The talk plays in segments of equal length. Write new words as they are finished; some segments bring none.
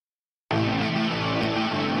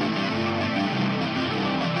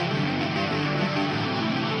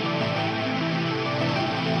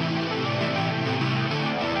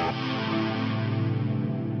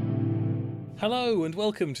Hello and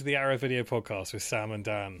welcome to the Arrow Video Podcast with Sam and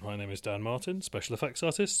Dan. My name is Dan Martin, special effects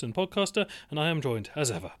artist and podcaster, and I am joined,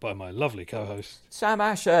 as ever, by my lovely co-host Sam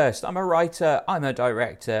Ashurst. I'm a writer, I'm a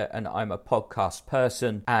director, and I'm a podcast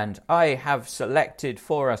person, and I have selected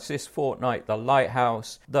for us this fortnight The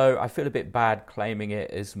Lighthouse, though I feel a bit bad claiming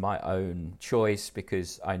it as my own choice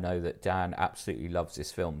because I know that Dan absolutely loves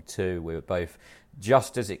this film too. We were both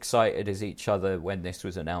just as excited as each other when this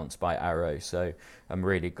was announced by Arrow, so I'm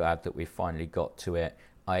really glad that we finally got to it.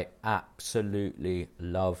 I absolutely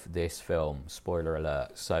love this film, spoiler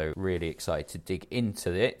alert, so really excited to dig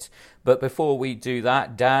into it. But before we do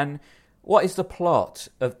that, Dan, what is the plot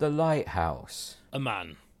of The Lighthouse? a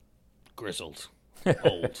man, grizzled,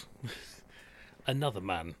 old, another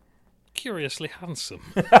man, curiously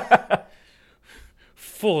handsome,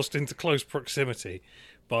 forced into close proximity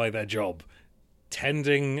by their job,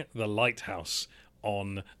 tending the lighthouse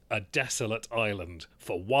on a desolate island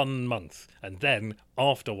for 1 month, and then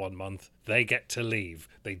after 1 month they get to leave.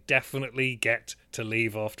 They definitely get to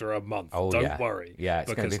leave after a month. Don't worry,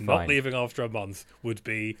 it's because be not fine. leaving after a month would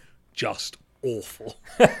be just awful.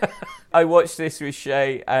 I watched this with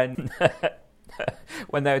Shay, and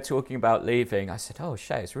when they were talking about leaving, I said, "Oh,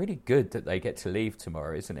 Shay, it's really good that they get to leave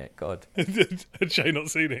tomorrow, isn't it? God." Had Shay not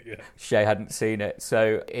seen it yet? Shay hadn't seen it,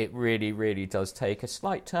 so it really, really does take a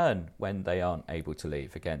slight turn when they aren't able to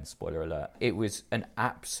leave. Again, spoiler alert. It was an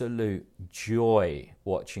absolute joy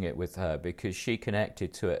watching it with her because she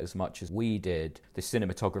connected to it as much as we did. The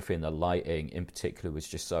cinematography and the lighting in particular was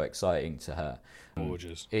just so exciting to her.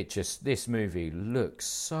 Gorgeous. This movie looks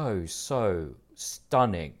so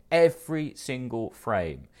stunning. Every single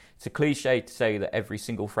frame. It's a cliche to say that every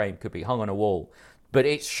single frame could be hung on a wall, but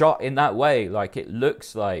it's shot in that way. Like, it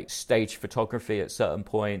looks like stage photography at certain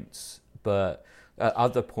points, but at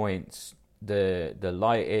other points the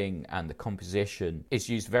lighting and the composition is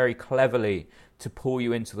used very cleverly to pull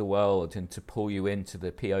you into the world and to pull you into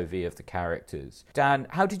the POV of the characters. Dan,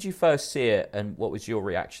 how did you first see it, and what was your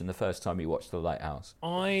reaction the first time you watched The Lighthouse?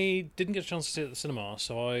 I didn't get a chance to see it at the cinema,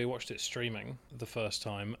 so I watched it streaming the first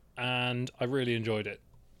time, and I really enjoyed it.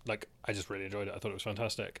 I just really enjoyed it. I thought it was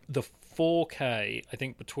fantastic. The 4K, I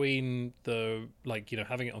think, between the,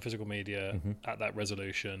 having it on physical media at that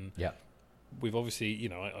resolution. Yeah. We've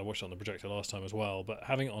obviously, I watched it on the projector last time as well, but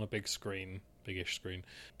having it on a big-ish screen,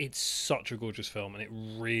 it's such a gorgeous film, and it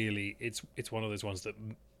really, it's one of those ones that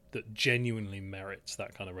genuinely merits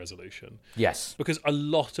that kind of resolution. Yes. Because a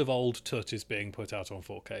lot of old tut is being put out on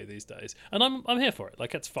 4K these days, and I'm here for it.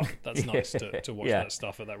 It's fun. That's nice to watch that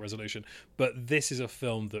stuff at that resolution. But this is a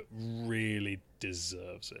film that really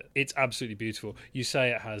deserves it. It's absolutely beautiful. You say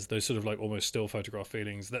it has those sort of almost still photograph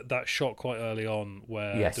feelings. That shot quite early on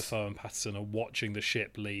where Defoe and Patterson are watching the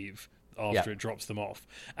ship leave after it drops them off,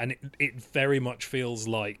 and it very much feels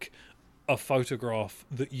like a photograph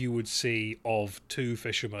that you would see of two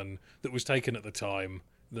fishermen that was taken at the time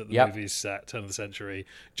that the movie's set, turn of the century,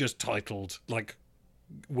 just titled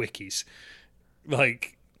wikis.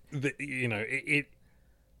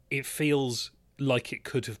 It feels like it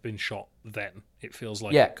could have been shot then. It feels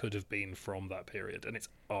like it could have been from that period, and it's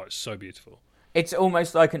so beautiful. It's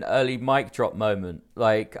almost like an early mic drop moment.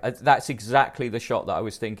 That's exactly the shot that I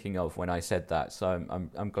was thinking of when I said that. So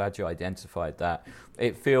I'm glad you identified that.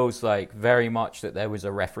 It feels like very much that there was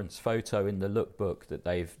a reference photo in the lookbook that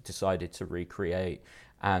they've decided to recreate,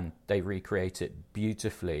 and they recreate it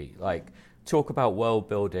beautifully. Talk about world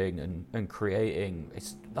building and creating.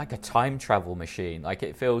 It's like a time travel machine.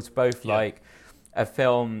 It feels both like a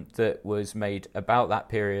film that was made about that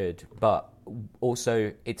period, but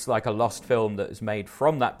also it's like a lost film that was made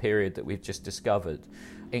from that period that we've just discovered,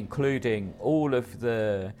 including all of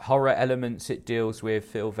the horror elements it deals with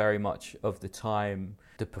feel very much of the time.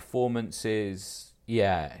 The performances,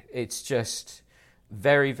 it's just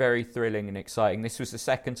very, very thrilling and exciting. This was the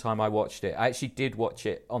second time I watched it. I actually did watch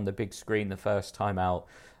it on the big screen the first time out.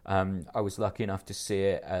 I was lucky enough to see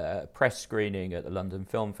it at a press screening at the London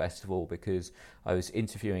Film Festival because I was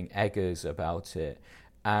interviewing Eggers about it.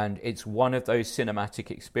 And it's one of those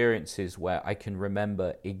cinematic experiences where I can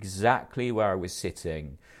remember exactly where I was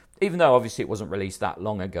sitting, even though obviously it wasn't released that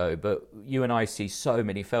long ago. But you and I see so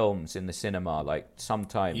many films in the cinema,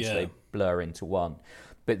 sometimes they blur into one.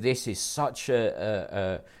 But this is such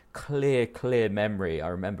a clear memory. I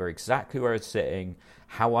remember exactly where I was sitting,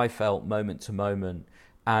 how I felt moment to moment,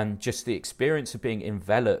 and just the experience of being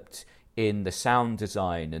enveloped in the sound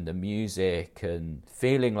design and the music and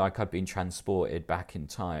feeling like I've been transported back in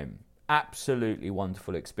time. absolutely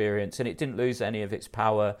wonderful experience, and it didn't lose any of its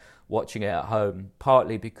power watching it at home,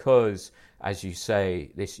 partly because, as you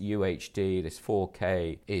say, this UHD, this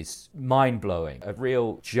 4K is mind-blowing, a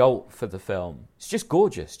real jolt for the film. It's just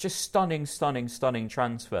gorgeous, just stunning, stunning, stunning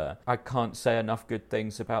transfer. I can't say enough good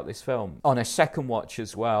things about this film. On a second watch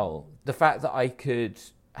as well, the fact that I could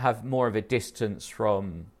have more of a distance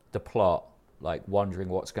from the plot, like wondering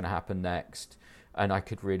what's going to happen next, and I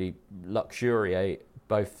could really luxuriate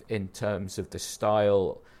both in terms of the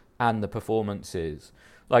style and the performances.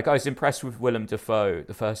 Like, I was impressed with Willem Dafoe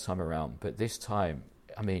the first time around, but this time,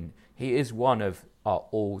 I mean, he is one of our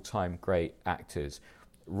all-time great actors.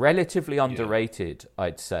 Relatively underrated,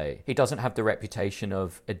 I'd say. He doesn't have the reputation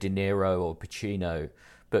of a De Niro or Pacino,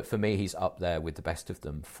 but for me, he's up there with the best of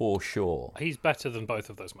them, for sure. He's better than both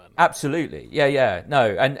of those men. Absolutely. Yeah.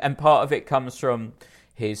 No, and part of it comes from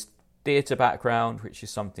his theatre background, which is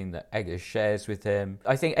something that Eggers shares with him.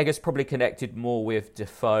 I think Eggers probably connected more with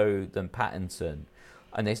Dafoe than Pattinson.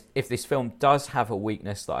 And if this film does have a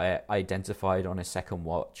weakness that I identified on a second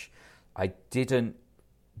watch, I didn't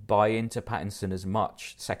buy into Pattinson as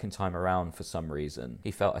much second time around for some reason.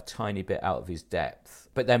 He felt a tiny bit out of his depth.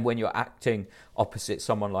 But then when you're acting opposite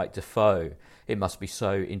someone like Dafoe, it must be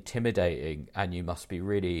so intimidating, and you must be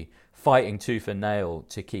really fighting tooth and nail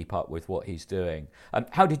to keep up with what he's doing.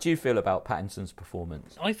 How did you feel about Pattinson's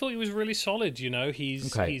performance? I thought he was really solid. You know,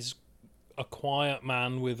 he's a quiet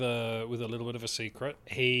man with a little bit of a secret.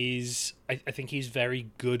 I think he's very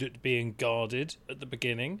good at being guarded at the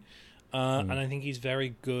beginning, and I think he's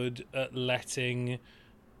very good at letting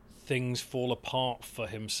things fall apart for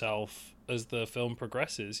himself as the film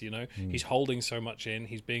progresses. You know, he's holding so much in,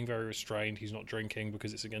 he's being very restrained, he's not drinking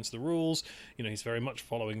because it's against the rules, you know, he's very much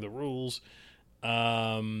following the rules,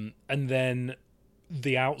 and then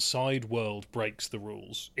the outside world breaks the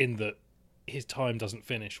rules in that his time doesn't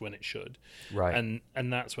finish when it should, right?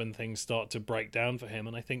 And that's when things start to break down for him.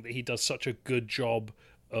 And I think that he does such a good job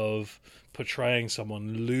of portraying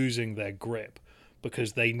someone losing their grip,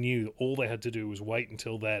 because they knew all they had to do was wait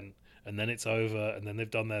until then, and then it's over, and then they've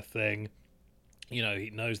done their thing. You know, he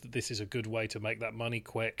knows that this is a good way to make that money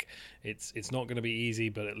quick. It's not going to be easy,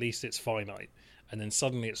 but at least it's finite. And then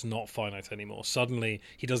suddenly it's not finite anymore. Suddenly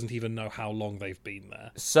he doesn't even know how long they've been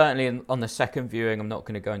there. Certainly on the second viewing, I'm not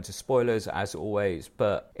going to go into spoilers as always,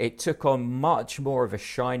 but it took on much more of a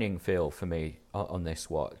Shining feel for me on this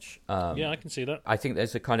watch. Yeah, I can see that. I think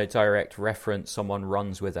there's a kind of direct reference. Someone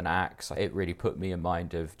runs with an axe. It really put me in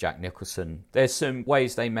mind of Jack Nicholson. There's some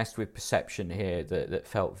ways they messed with perception here that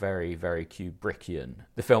felt very, very Kubrickian.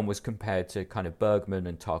 The film was compared to kind of Bergman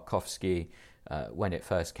and Tarkovsky when it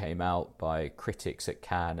first came out by critics at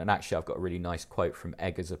Cannes. And actually, I've got a really nice quote from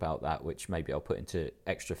Eggers about that, which maybe I'll put into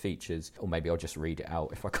extra features, or maybe I'll just read it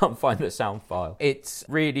out if I can't find the sound file. It's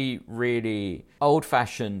really, really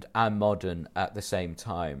old-fashioned and modern at the same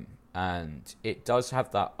time. And it does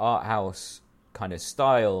have that art house kind of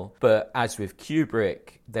style, but as with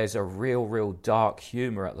Kubrick, there's a real dark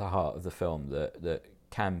humour at the heart of the film that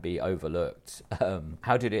can be overlooked.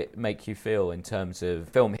 How did it make you feel in terms of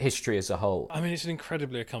film history as a whole? I mean, it's an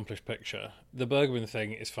incredibly accomplished picture. The Bergman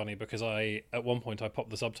thing is funny because at one point I popped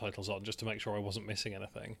the subtitles on just to make sure I wasn't missing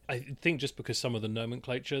anything. I think just because some of the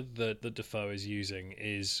nomenclature that Defoe is using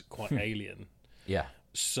is quite alien. Yeah.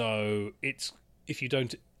 So if you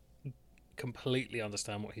don't completely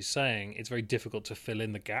understand what he's saying, it's very difficult to fill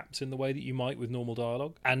in the gaps in the way that you might with normal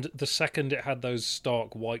dialogue. And the second it had those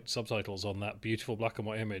stark white subtitles on that beautiful black and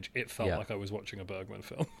white image, it felt like I was watching a Bergman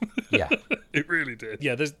film. Yeah. It really did.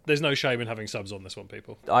 Yeah, there's no shame in having subs on this one,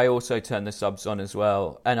 people. I also turned the subs on as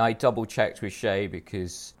well, and I double checked with Shay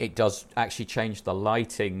because it does actually change the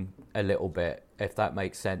lighting a little bit, if that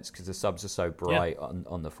makes sense, because the subs are so bright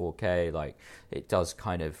on the 4K. Like, it does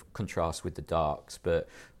kind of contrast with the darks, but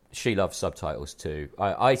she loves subtitles too.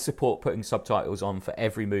 I support putting subtitles on for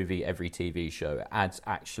every movie, every TV show. It adds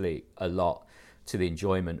actually a lot to the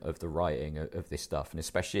enjoyment of the writing of this stuff, and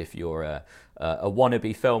especially if you're a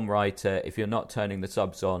wannabe film writer, if you're not turning the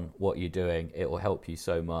subs on, what you're doing, it will help you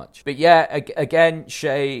so much. But yeah, again,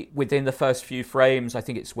 Shay, within the first few frames, I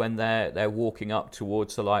think it's when they're walking up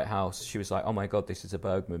towards the lighthouse, she was like, oh my god, this is a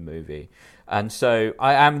Bergman movie. And so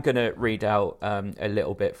I am going to read out a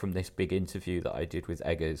little bit from this big interview that I did with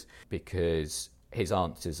Eggers, because his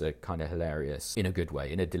answers are kind of hilarious in a good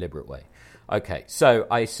way, in a deliberate way. Okay, so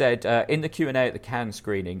I said, in the Q&A at the Cannes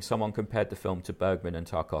screening, someone compared the film to Bergman and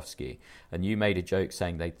Tarkovsky, and you made a joke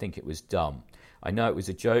saying they'd think it was dumb. I know it was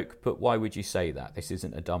a joke, but why would you say that? This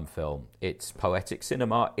isn't a dumb film. It's poetic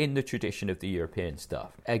cinema in the tradition of the European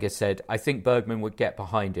stuff. Eggers said, I think Bergman would get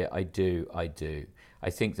behind it. I do. I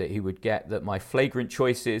think that he would get that my flagrant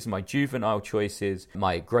choices, my juvenile choices,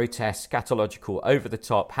 my grotesque, scatological,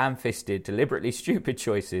 over-the-top, ham-fisted, deliberately stupid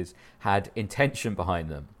choices had intention behind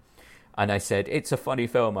them. And I said, it's a funny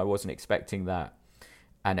film, I wasn't expecting that.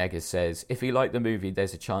 And Eggers says, if he liked the movie,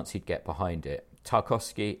 there's a chance he'd get behind it.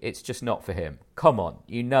 Tarkovsky, it's just not for him. Come on,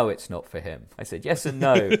 you know it's not for him. I said, yes and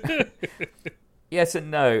no. Yes and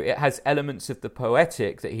no. It has elements of the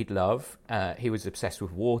poetic that he'd love. He was obsessed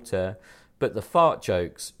with water. But the fart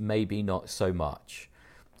jokes, maybe not so much.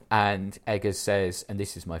 And Eggers says, and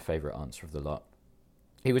this is my favourite answer of the lot,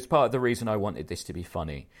 he was part of the reason I wanted this to be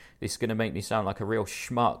funny. This is going to make me sound like a real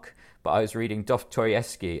schmuck, but I was reading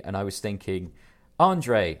Dostoevsky and I was thinking,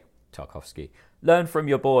 Andrei, Tarkovsky, learn from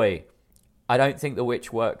your boy. I don't think The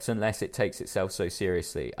Witch works unless it takes itself so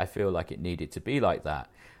seriously. I feel like it needed to be like that.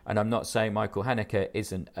 And I'm not saying Michael Haneke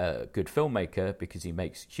isn't a good filmmaker because he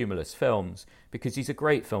makes humorless films, because he's a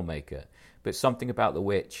great filmmaker. But something about The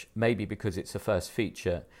Witch, maybe because it's a first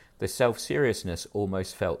feature, the self-seriousness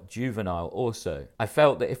almost felt juvenile also. I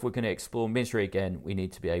felt that if we're going to explore misery again, we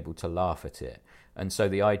need to be able to laugh at it. And so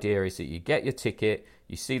the idea is that you get your ticket,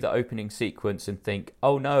 you see the opening sequence and think,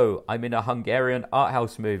 oh no, I'm in a Hungarian art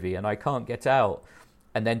house movie and I can't get out.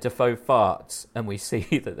 And then Defoe farts and we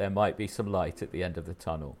see that there might be some light at the end of the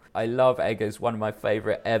tunnel. I love Eggers, one of my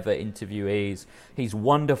favourite ever interviewees. He's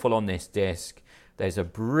wonderful on this disc. There's a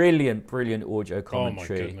brilliant audio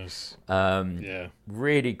commentary. Oh my goodness. Yeah.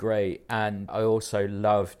 Really great. And I also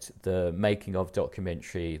loved the making of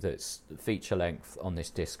documentary that's feature length on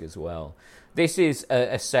this disc as well. This is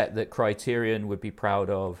a set that Criterion would be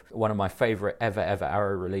proud of. One of my favourite ever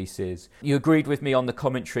Arrow releases. You agreed with me on the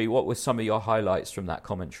commentary. What were some of your highlights from that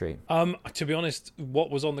commentary? To be honest,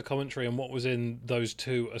 what was on the commentary and what was in those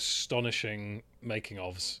two astonishing making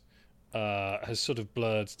ofs has sort of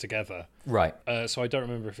blurred together. Right. So I don't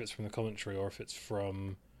remember if it's from the commentary or if it's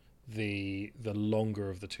from the longer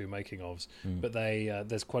of the two making ofs. But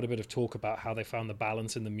there's quite a bit of talk about how they found the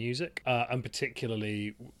balance in the music, and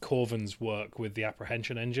particularly Corvin's work with the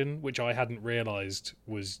apprehension engine, which I hadn't realised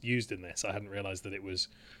was used in this. I hadn't realised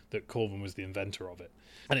that Corvin was the inventor of it,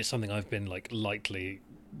 and it's something I've been like lightly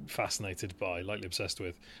fascinated by, lightly obsessed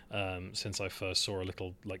with, since I first saw a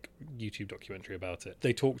little like YouTube documentary about it.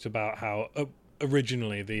 They talked about how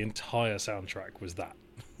originally the entire soundtrack was that.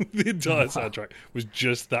 The entire soundtrack was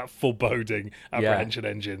just that foreboding apprehension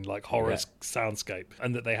engine, like horror soundscape,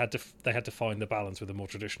 and that they had to find the balance with a more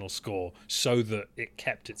traditional score so that it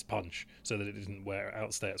kept its punch, so that it didn't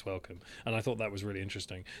outstay its welcome. And I thought that was really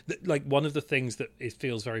interesting. Like one of the things that it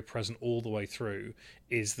feels very present all the way through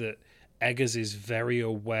is that Eggers is very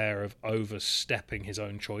aware of overstepping his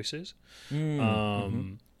own choices.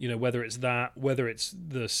 You know, whether it's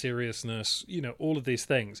the seriousness, you know, all of these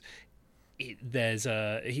things.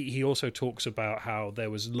 He also talks about how there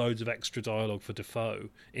was loads of extra dialogue for Defoe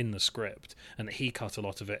in the script, and that he cut a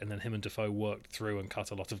lot of it, and then him and Defoe worked through and cut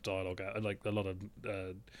a lot of dialogue out, like a lot of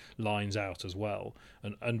lines out as well.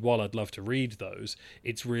 And while I'd love to read those,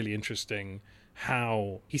 it's really interesting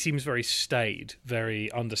how he seems very staid,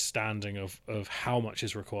 very understanding of how much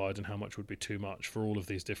is required and how much would be too much for all of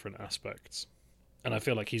these different aspects. And I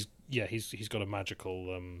feel like he's got a magical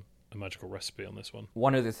recipe on this one.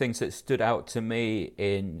 One of the things that stood out to me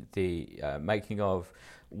in the making of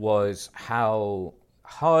was how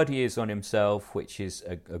hard he is on himself, which is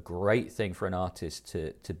a great thing for an artist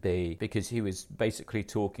to be, because he was basically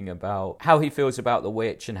talking about how he feels about The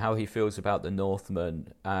Witch and how he feels about The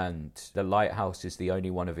Northman, and The Lighthouse is the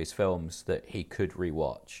only one of his films that he could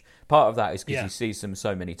rewatch. Part of that is because he sees them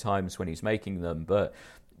so many times when he's making them, but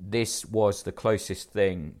this was the closest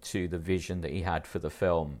thing to the vision that he had for the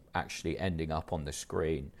film actually ending up on the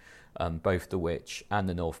screen. Both The Witch and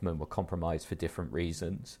The Northman were compromised for different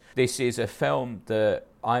reasons. This is a film that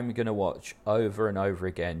I'm going to watch over and over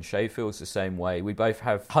again. Shay feels the same way. We both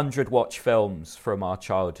have 100-watch films from our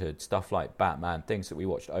childhood, stuff like Batman, things that we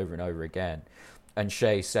watched over and over again. And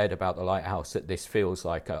Shay said about The Lighthouse that this feels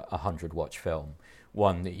like a 100-watch film.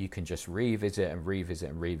 One that you can just revisit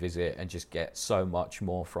and just get so much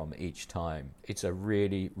more from each time. It's a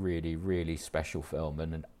really, really, really special film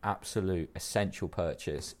and an absolute essential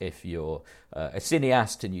purchase if you're a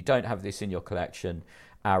cineast and you don't have this in your collection.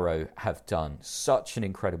 Arrow have done such an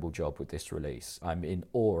incredible job with this release. I'm in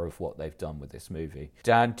awe of what they've done with this movie.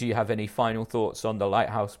 Dan, do you have any final thoughts on The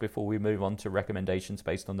Lighthouse before we move on to recommendations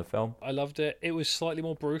based on the film? I loved it. It was slightly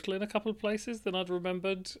more brutal in a couple of places than I'd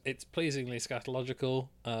remembered. It's pleasingly scatological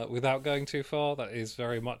without going too far. That is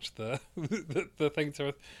very much the thing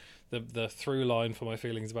to... The through line for my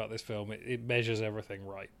feelings about this film. It measures everything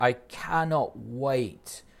right. I cannot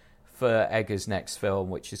wait for Eggers' next film,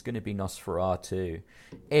 which is going to be Nosferatu.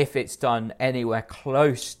 If it's done anywhere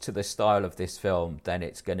close to the style of this film, then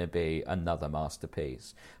it's going to be another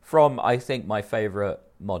masterpiece. From, I think, my favourite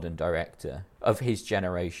modern director of his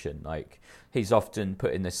generation. Like, he's often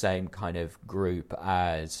put in the same kind of group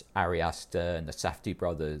as Ari Aster and the Safdie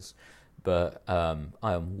brothers. But I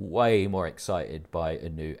am way more excited by a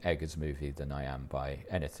new Eggers movie than I am by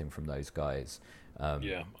anything from those guys. I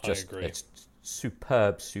agree. It's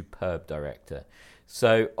superb director.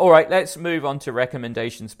 So, all right, let's move on to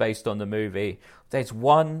recommendations based on the movie. There's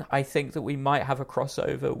one I think that we might have a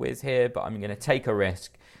crossover with here, but I'm going to take a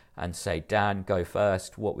risk and say, Dan, go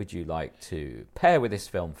first. What would you like to pair with this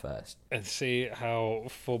film first? And see how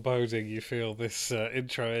foreboding you feel this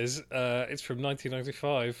intro is. It's from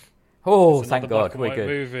 1995. Oh, thank God, we're good.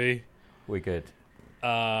 Movie. We're good.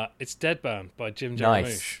 It's Dead Man by Jim Jarmusch.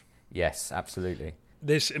 Nice. Yes, absolutely.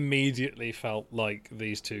 This immediately felt like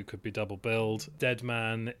these two could be double billed. Dead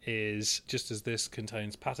Man is, just as this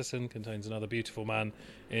contains Patterson, contains another beautiful man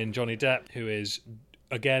in Johnny Depp, who is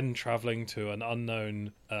again travelling to an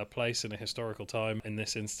unknown place in a historical time. In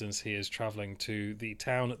this instance, he is travelling to the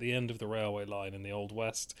town at the end of the railway line in the Old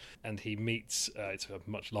West, and he meets, it's a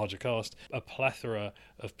much larger cast, a plethora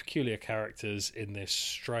of peculiar characters in this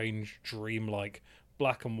strange, dreamlike,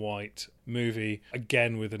 black and white movie,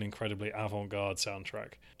 again with an incredibly avant-garde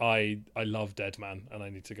soundtrack. I love Dead Man, and I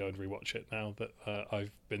need to go and rewatch it now that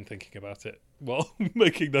I've been thinking about it while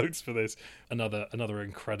making notes for this. Another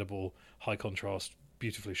incredible, high contrast,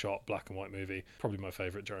 beautifully shot black and white movie. Probably my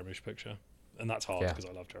favourite Jarmusch picture. And that's hard because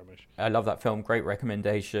I love Jarmusch. I love that film. Great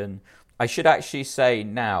recommendation. I should actually say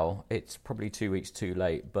now, it's probably 2 weeks too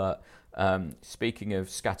late, but speaking of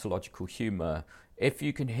scatological humour, if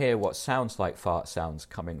you can hear what sounds like fart sounds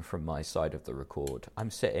coming from my side of the record,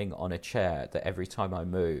 I'm sitting on a chair that every time I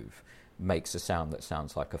move makes a sound that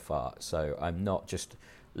sounds like a fart. So I'm not just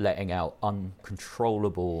letting out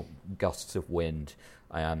uncontrollable gusts of wind.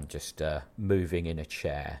 I am just moving in a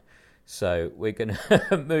chair. So we're going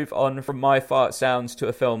to move on from my fart sounds to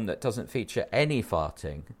a film that doesn't feature any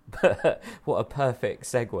farting. What a perfect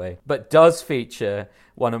segue. But does feature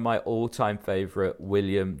one of my all-time favourite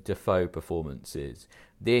William Dafoe performances.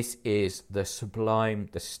 This is the sublime,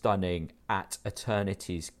 the stunning At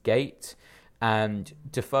Eternity's Gate. And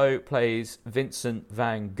Dafoe plays Vincent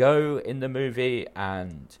van Gogh in the movie,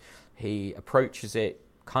 and he approaches it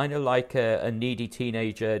kind of like a needy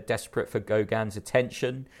teenager desperate for Gauguin's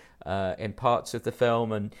attention in parts of the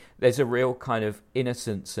film, and there's a real kind of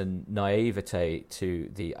innocence and naivete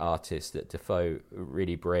to the artist that Dafoe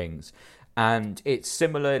really brings. And it's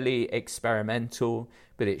similarly experimental,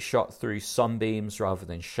 but it's shot through sunbeams rather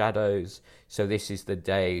than shadows. So this is the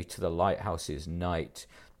day to the Lighthouse's night,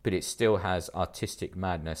 but it still has artistic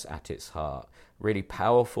madness at its heart. Really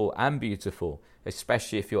powerful and beautiful,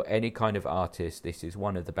 especially if you're any kind of artist. This is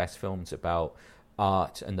one of the best films about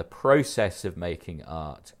art and the process of making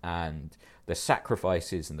art and the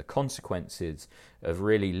sacrifices and the consequences of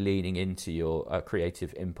really leaning into your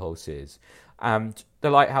creative impulses. And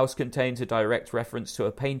The Lighthouse contains a direct reference to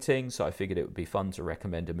a painting, so I figured it would be fun to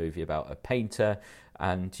recommend a movie about a painter.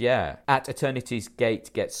 And yeah, At Eternity's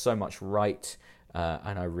Gate gets so much right,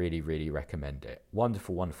 and I really, really recommend it.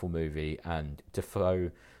 Wonderful, wonderful movie, and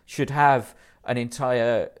Dafoe should have an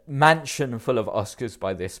entire mansion full of Oscars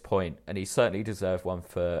by this point, and he certainly deserved one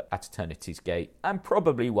for At Eternity's Gate, and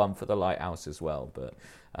probably one for The Lighthouse as well, but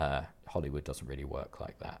Hollywood doesn't really work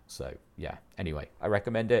like that. So, yeah. Anyway, I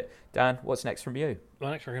recommend it. Dan, what's next from you?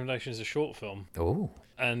 My next recommendation is a short film. Oh.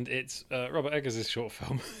 And it's Robert Eggers' short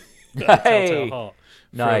film, Hey! Telltale Heart,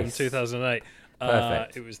 Nice. from 2008.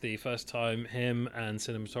 Perfect. It was the first time him and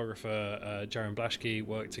cinematographer Jaron Blaschke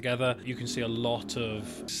worked together. You can see a lot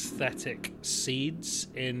of aesthetic seeds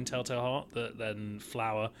in Telltale Heart that then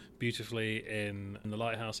flower beautifully in The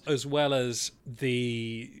Lighthouse, as well as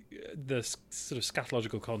the sort of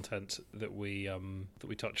scatological content that we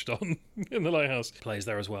touched on in The Lighthouse plays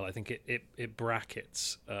there as well. I think it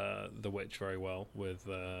brackets The Witch very well with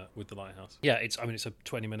The Lighthouse. Yeah, it's a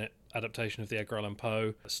 20-minute adaptation of the Edgar Allan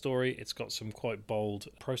Poe story. It's got some quite bold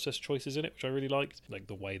process choices in it, which I really liked, like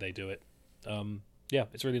the way they do it. Yeah,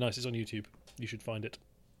 it's really nice. It's on YouTube. You should find it.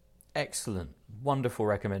 Excellent. Wonderful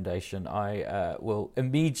recommendation. I will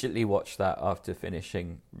immediately watch that after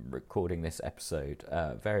finishing recording this episode.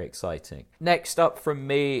 Very exciting. Next up from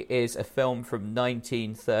me is a film from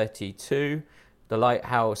 1932. The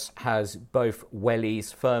Lighthouse has both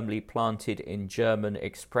wellies firmly planted in German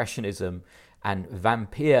expressionism And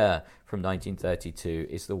Vampire from 1932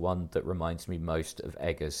 is the one that reminds me most of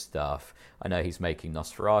Eggers' stuff. I know he's making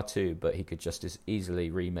Nosferatu, but he could just as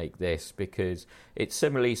easily remake this because it's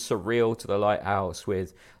similarly surreal to The Lighthouse,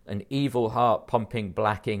 with an evil heart pumping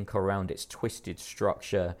black ink around its twisted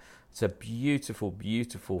structure. It's a beautiful,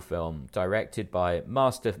 beautiful film directed by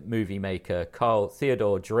master movie maker Carl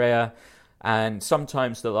Theodor Dreyer. And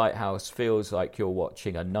sometimes The Lighthouse feels like you're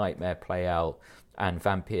watching a nightmare play out, and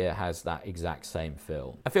Vampire has that exact same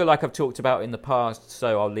feel. I feel like I've talked about it in the past,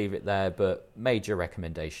 so I'll leave it there, but major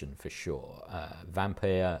recommendation for sure.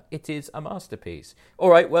 Vampire, it is a masterpiece. All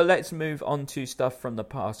right, well, let's move on to stuff from the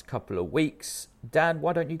past couple of weeks. Dan,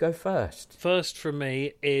 why don't you go first? First from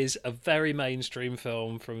me is a very mainstream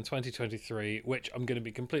film from 2023, which I'm going to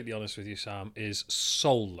be completely honest with you, Sam, is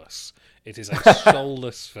soulless. It is a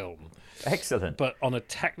soulless film. Excellent. But on a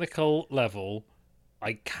technical level,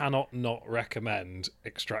 I cannot not recommend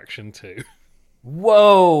Extraction 2.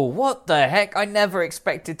 Whoa, what the heck? I never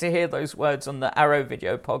expected to hear those words on the Arrow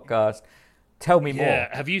Video podcast. Tell me more.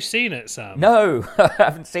 Yeah, have you seen it, Sam? No, I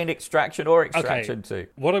haven't seen Extraction or Extraction 2.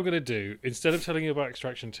 What I'm going to do, instead of telling you about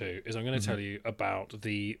Extraction 2, is I'm going to tell you about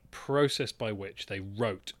the process by which they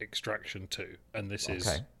wrote Extraction 2. And this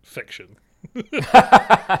is fiction.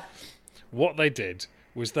 What they did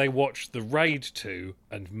was they watched The Raid 2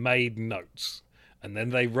 and made notes. And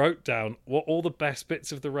then they wrote down what all the best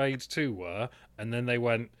bits of The Raid 2 were. And then they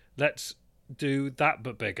went, let's do that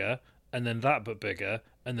but bigger, and then that but bigger,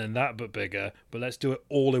 and then that but bigger, but let's do it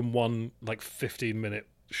all in one, 15-minute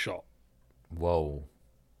shot. Whoa.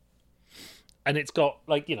 And it's got,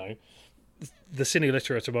 the cine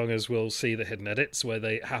literate among us will see the hidden edits where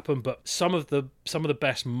they happen, but some of the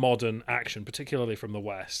best modern action, particularly from the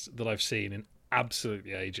West, that I've seen in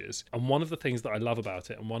absolutely ages. And one of the things that I love about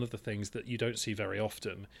it, and one of the things that you don't see very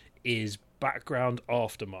often, is background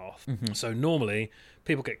aftermath. Mm-hmm. So normally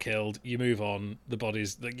people get killed, you move on, the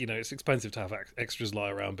bodies, it's expensive to have extras lie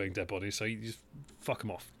around being dead bodies, so you just fuck them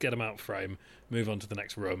off, get them out of frame, move on to the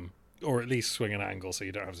next room, or at least swing an angle so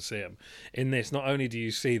you don't have to see them. In this, not only do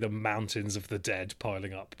you see the mountains of the dead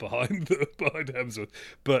piling up behind Hemsworth,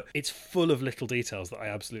 but it's full of little details that I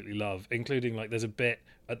absolutely love, including there's a bit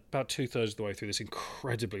about 2/3 of the way through this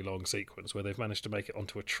incredibly long sequence where they've managed to make it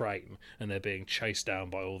onto a train and they're being chased down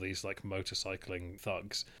by all these motorcycling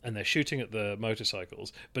thugs, and they're shooting at the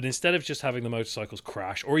motorcycles, but instead of just having the motorcycles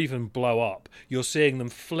crash or even blow up, you're seeing them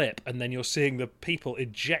flip, and then you're seeing the people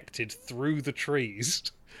ejected through the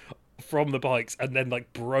trees from the bikes and then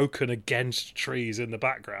broken against trees in the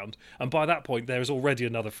background. And by that point there's already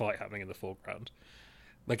another fight happening in the foreground.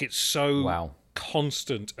 It's so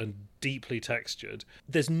constant and deeply textured.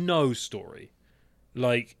 There's no story.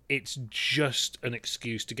 It's just an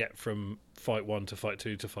excuse to get from fight 1 to fight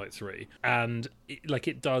 2 to fight 3, and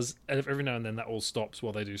it does every now and then. That all stops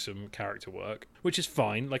while they do some character work, which is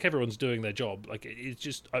fine. Everyone's doing their job. It's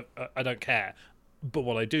just I don't care. But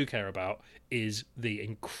what I do care about is the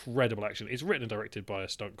incredible action. It's written and directed by a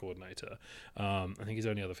stunt coordinator. I think his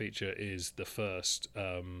only other feature is the first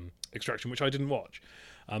Extraction, which I didn't watch,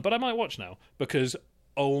 but I might watch now because,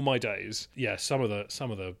 oh my days, yeah, some of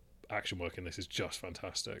the action work in this is just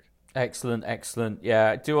fantastic. Excellent.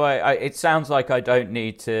 Yeah, it sounds like I don't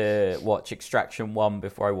need to watch Extraction 1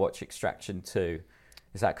 before I watch Extraction 2.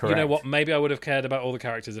 Is that correct? You know what? Maybe I would have cared about all the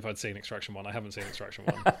characters if I'd seen Extraction 1. I haven't seen Extraction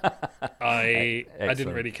 1. I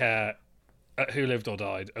didn't really care who lived or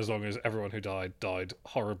died, as long as everyone who died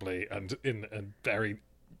horribly and in a very,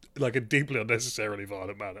 a deeply unnecessarily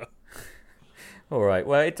violent manner. All right.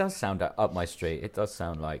 Well, it does sound up my street. It does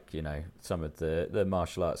sound like, some of the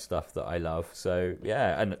martial arts stuff that I love. So,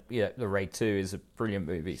 yeah. And, The Raid 2 is a brilliant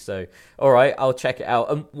movie. So, all right, I'll check it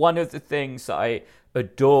out. And one of the things that I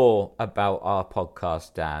adore about our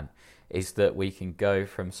podcast, Dan, is that we can go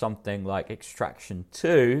from something like Extraction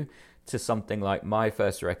 2 to something like my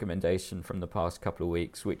first recommendation from the past couple of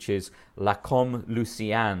weeks, which is La Comme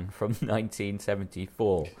Lucienne from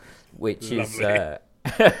 1974, which is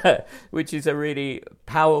a really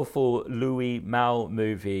powerful Louis Malle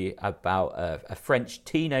movie about a French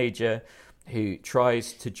teenager who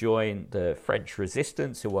tries to join the French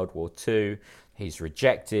resistance in World War II. He's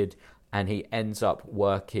rejected, and he ends up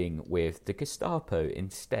working with the Gestapo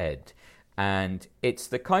instead. And it's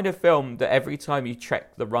the kind of film that every time you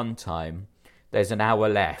check the runtime, there's an hour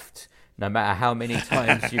left, no matter how many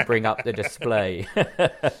times you bring up the display.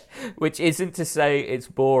 Which isn't to say it's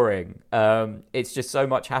boring. It's just so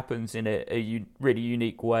much happens in a really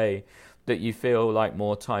unique way that you feel like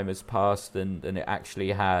more time has passed than it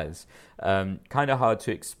actually has. Kind of hard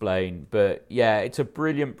to explain, but yeah, it's a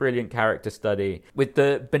brilliant character study with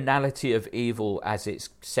the banality of evil as its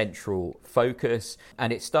central focus.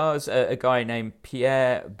 And it stars a guy named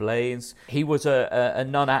Pierre Blaise. He was a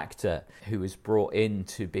non-actor who was brought in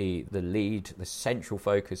to be the lead, the central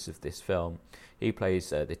focus of this film. He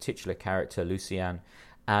plays the titular character, Lucien.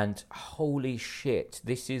 And holy shit,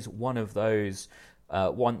 this is one of those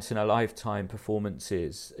once-in-a-lifetime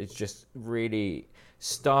performances. It's just really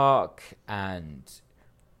stark, and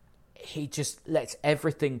he just lets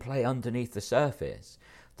everything play underneath the surface.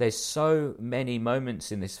 There's so many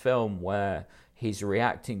moments in this film where he's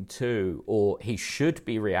reacting to, or he should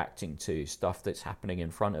be reacting to, stuff that's happening in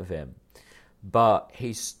front of him. But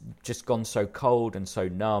he's just gone so cold and so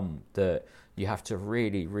numb that you have to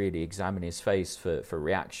really examine his face for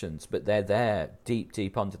reactions. But they're there,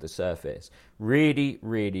 deep under the surface. Really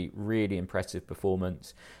impressive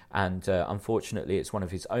performance. And unfortunately, it's one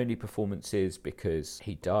of his only performances because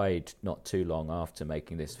he died not too long after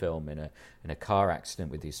making this film in a car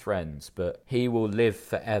accident with his friends. But he will live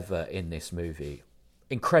forever in this movie.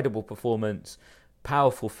 Incredible performance,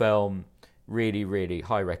 powerful film. Really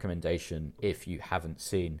high recommendation if you haven't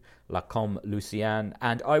seen La Comme Lucien.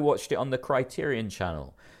 And I watched it on the Criterion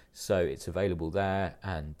channel, so it's available there,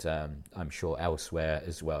 and I'm sure elsewhere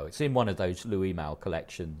as well. It's in one of those Louis Malle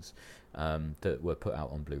collections that were put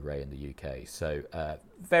out on Blu-ray in the UK. So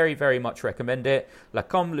very much recommend it. La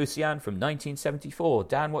Comme Lucien from 1974.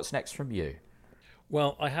 Dan, what's next from you?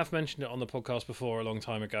 Well, I have mentioned it on the podcast before a long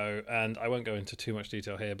time ago, and I won't go into too much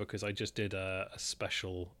detail here because I just did a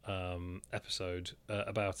special episode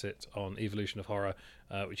about it on Evolution of Horror,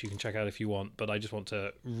 which you can check out if you want. But I just want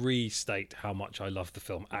to restate how much I love the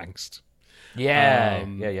film Angst. Yeah.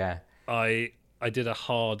 I did a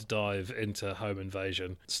hard dive into home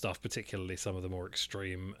invasion stuff, particularly some of the more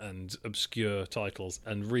extreme and obscure titles,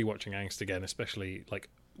 and rewatching Angst again, especially like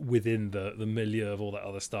within the milieu of all that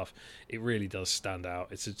other stuff, it really does stand out.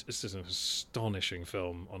 It's just an astonishing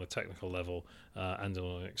film on a technical level and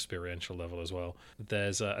on an experiential level as well.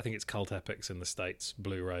 There's I think it's Cult Epics in the States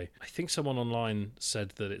Blu-ray. I think someone online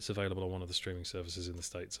said that it's available on one of the streaming services in the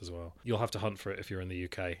States as well. You'll have to hunt for it if you're in the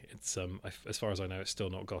UK. It's as far as I know, it's still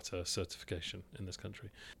not got a certification in this country,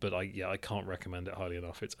 but I can't recommend it highly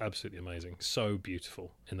enough. It's absolutely amazing, so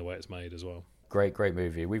beautiful in the way it's made as well. Great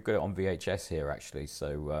movie. We've got it on VHS here, actually,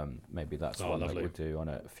 so maybe that's one that we'll do on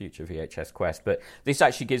a future VHS quest. But this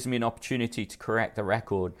actually gives me an opportunity to correct the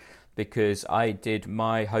record, because I did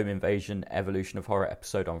my Home Invasion Evolution of Horror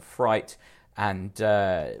episode on Fright, and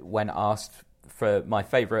when asked for my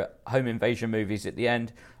favourite home invasion movies at the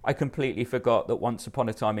end, I completely forgot that Once Upon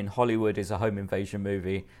a Time in Hollywood is a home invasion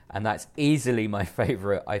movie, and that's easily my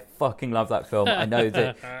favourite. I fucking love that film. I know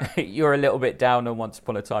that you're a little bit down on Once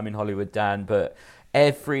Upon a Time in Hollywood, Dan, but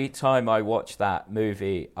every time I watch that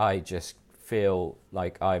movie, I just feel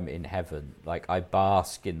like I'm in heaven. Like, I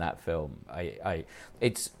bask in that film.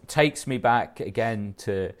 It takes me back again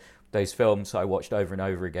to those films I watched over and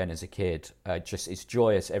over again as a kid. It's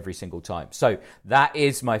joyous every single time. So that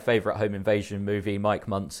is my favourite home invasion movie. Mike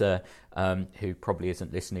Munzer, who probably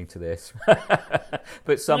isn't listening to this,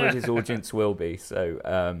 but some of his audience will be.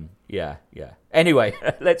 So yeah. Anyway,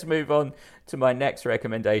 let's move on to my next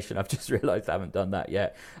recommendation. I've just realised I haven't done that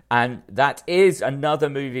yet. And that is another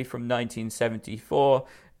movie from 1974.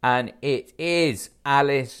 And it is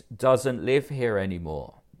Alice Doesn't Live Here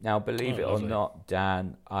Anymore. Now, believe it or not,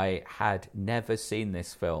 Dan, I had never seen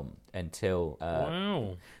this film until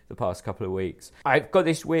the past couple of weeks. I've got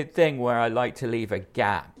this weird thing where I like to leave a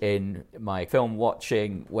gap in my film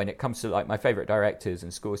watching when it comes to like my favourite directors,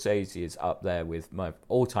 and Scorsese is up there with my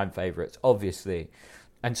all-time favourites, obviously.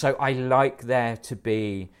 And so I like there to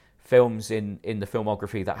be films in the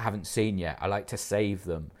filmography that I haven't seen yet. I like to save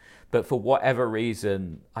them. But for whatever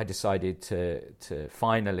reason, I decided to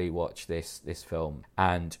finally watch this film.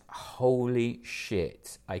 And holy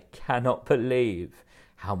shit, I cannot believe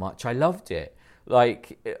how much I loved it.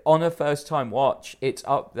 Like, on a first-time watch, it's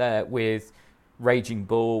up there with Raging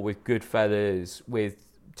Bull, with Goodfellas, with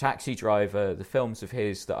Taxi Driver, the films of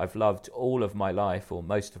his that I've loved all of my life, or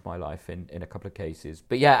most of my life in a couple of cases.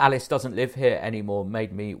 But yeah, Alice Doesn't Live Here Anymore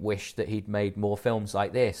made me wish that he'd made more films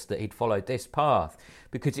like this, that he'd followed this path,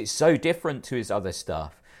 because it's so different to his other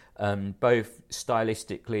stuff, both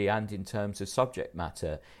stylistically and in terms of subject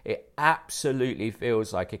matter. It absolutely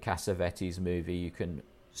feels like a Cassavetes movie. You can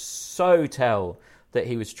so tell that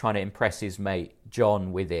he was trying to impress his mate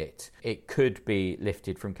John with it. It could be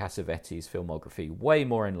lifted from Cassavetes' filmography, way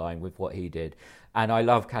more in line with what he did. And I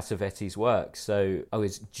love Cassavetes' work, so I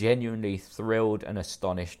was genuinely thrilled and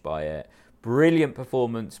astonished by it. Brilliant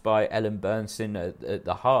performance by Ellen Bernstein at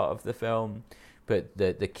the heart of the film. But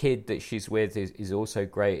the kid that she's with is also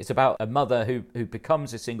great. It's about a mother who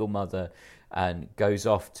becomes a single mother and goes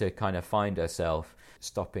off to kind of find herself,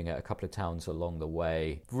 stopping at a couple of towns along the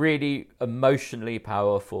way. Really emotionally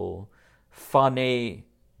powerful, funny,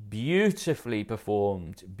 beautifully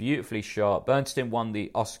performed, beautifully shot. Bernstein won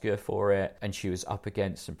the Oscar for it, and she was up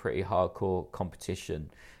against some pretty hardcore competition.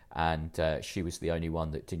 And she was the only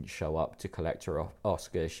one that didn't show up to collect her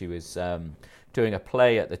Oscar. She was doing a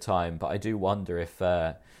play at the time, but I do wonder if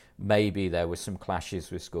maybe there was some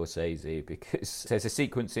clashes with Scorsese, because there's a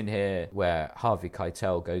sequence in here where Harvey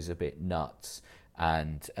Keitel goes a bit nuts,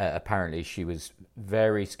 and apparently she was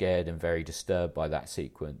very scared and very disturbed by that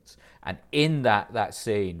sequence. And in that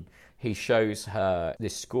scene, he shows her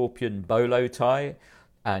this scorpion bolo tie,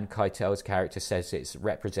 and Keitel's character says it's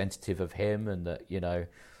representative of him, and that, you know,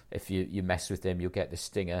 if you mess with him, you'll get the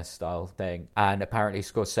stinger style thing. And apparently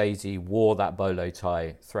Scorsese wore that bolo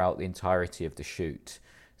tie throughout the entirety of the shoot.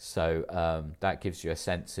 So that gives you a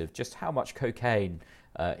sense of just how much cocaine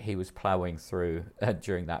he was ploughing through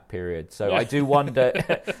during that period. So I do wonder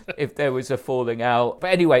if there was a falling out.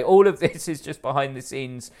 But anyway, all of this is just behind the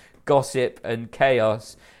scenes gossip and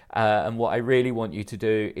chaos. And what I really want you to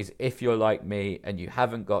do is, if you're like me and you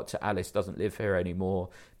haven't got to Alice Doesn't Live Here anymore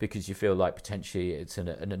because you feel like potentially it's an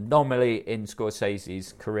anomaly in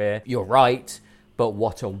Scorsese's career, you're right. But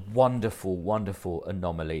what a wonderful, wonderful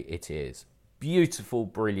anomaly it is. Beautiful,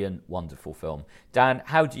 brilliant, wonderful film. Dan,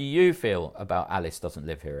 how do you feel about Alice Doesn't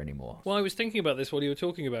Live Here anymore? Well, I was thinking about this while you were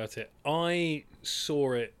talking about it. I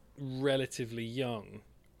saw it relatively young.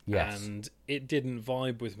 Yes. And it didn't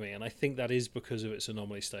vibe with me, and I think that is because of its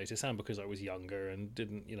anomaly status and because I was younger and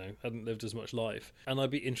hadn't lived as much life. And I'd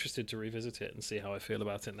be interested to revisit it and see how I feel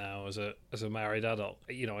about it now as a married adult.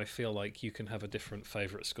 You know, I feel like you can have a different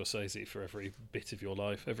favourite Scorsese for every bit of your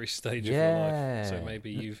life, every stage of your life. So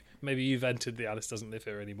maybe you've entered the Alice Doesn't Live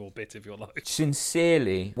Here anymore bit of your life.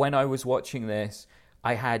 Sincerely, when I was watching this,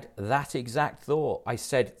 I had that exact thought. I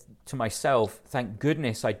said to myself, thank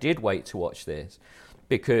goodness I did wait to watch this.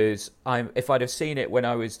 Because if I'd have seen it when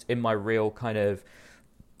I was in my real kind of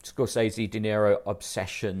Scorsese De Niro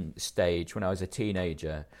obsession stage when I was a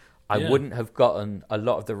teenager, I wouldn't have gotten a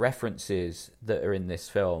lot of the references that are in this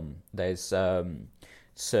film. There's some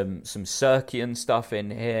Sirkian stuff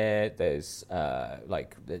in here. There's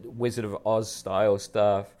like the Wizard of Oz style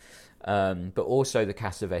stuff, but also the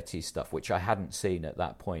Cassavetes stuff, which I hadn't seen at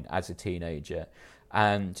that point as a teenager,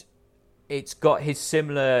 and it's got his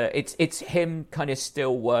similar. It's him kind of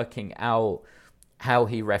still working out how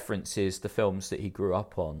he references the films that he grew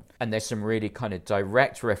up on. And there's some really kind of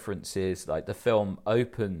direct references, like the film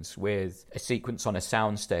opens with a sequence on a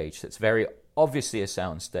soundstage that's very obviously a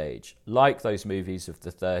soundstage, like those movies of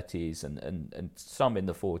the 30s and some in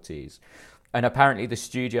the 40s. And apparently the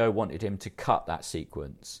studio wanted him to cut that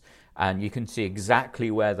sequence. And you can see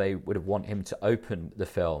exactly where they would have want him to open the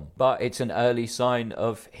film. But it's an early sign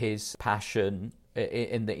of his passion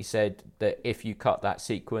in that he said that if you cut that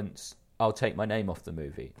sequence, I'll take my name off the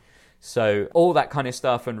movie. So all that kind of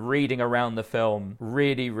stuff and reading around the film,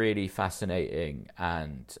 really, really fascinating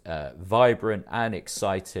and vibrant and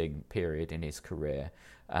exciting period in his career.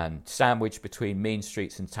 And sandwiched between Mean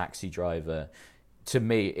Streets and Taxi Driver, to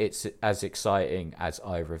me, it's as exciting as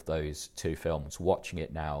either of those two films. Watching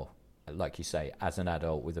it now, like you say, as an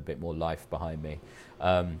adult with a bit more life behind me.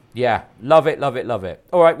 Yeah, love it, love it, love it.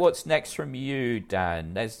 All right, what's next from you,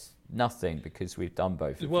 Dan? There's nothing because we've done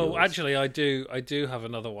both of yours. Actually, I do have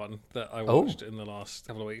another one that I watched in the last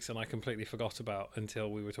couple of weeks and I completely forgot about until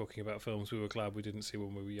we were talking about films we were glad we didn't see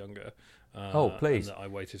when we were younger. Please. And that I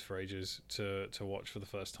waited for ages to watch for the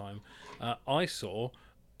first time. I saw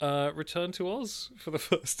Return to Oz for the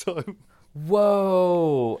first time.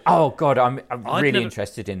 Whoa! Oh God, I'm really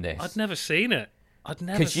interested in this. I'd never seen it.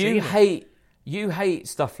 Because you hate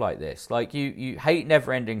stuff like this. Like you hate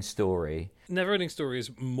Never-Ending Story. Never-Ending Story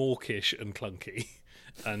is mawkish and clunky,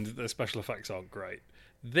 and the special effects aren't great.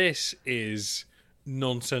 This is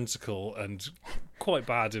nonsensical and quite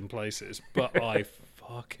bad in places, but I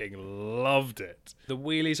fucking loved it. The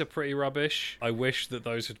wheelies are pretty rubbish. I wish that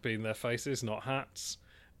those had been their faces, not hats.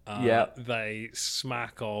 They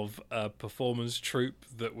smack of a performance troupe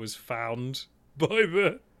that was found by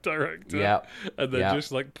the director and then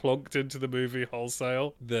just like plonked into the movie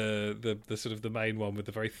wholesale. The sort of the main one with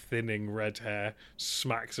the very thinning red hair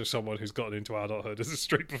smacks of someone who's gotten into adulthood as a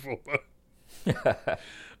street performer.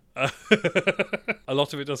 Uh, a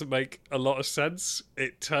lot of it doesn't make a lot of sense.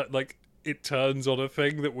 It turns on a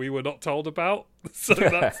thing that we were not told about, so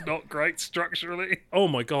that's not great structurally. Oh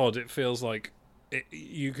my god, it feels like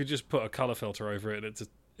you could just put a color filter over it, and it's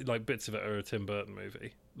like bits of it are a Tim Burton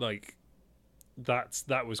movie. Like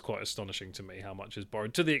that was quite astonishing to me how much is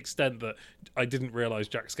borrowed, to the extent that I didn't realize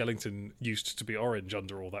Jack Skellington used to be orange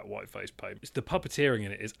under all that white face paint. The puppeteering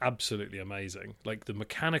in it is absolutely amazing. Like the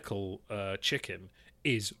mechanical chicken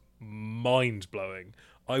is mind-blowing.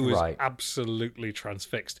 I was Right. absolutely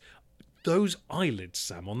transfixed. Those eyelids,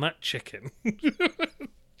 Sam, on that chicken,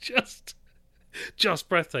 just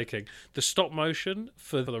breathtaking. The stop motion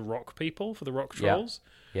for the rock people, for the rock Yeah. trolls,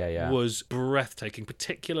 Yeah. was breathtaking,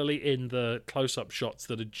 particularly in the close-up shots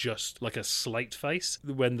that are just like a slate face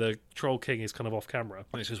when the Troll King is kind of off camera.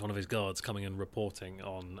 It's just one of his guards coming and reporting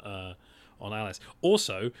on Alice.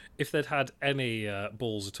 Also, if they'd had any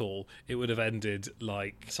balls at all, it would have ended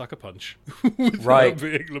like Sucker Punch with Right.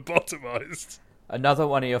 her being lobotomized. Another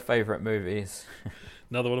one of your favourite movies.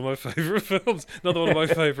 Another one of my favourite films. Another one of my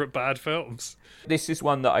favourite bad films. This is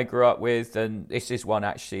one that I grew up with, and this is one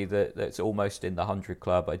actually that's almost in the 100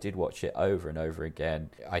 Club. I did watch it over and over again.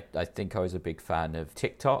 I think I was a big fan of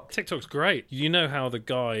TikTok. TikTok's great. You know how the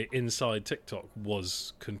guy inside TikTok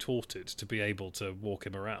was contorted to be able to walk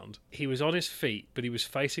him around? He was on his feet, but he was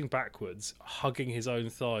facing backwards, hugging his own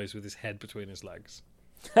thighs with his head between his legs.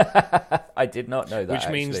 I did not know that, Which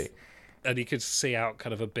means... actually. And he could see out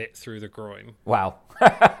kind of a bit through the groin. Wow.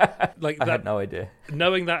 Like I that, had no idea.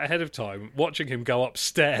 knowing that ahead of time, watching him go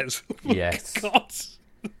upstairs. Yes. God.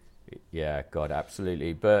 Yeah, God,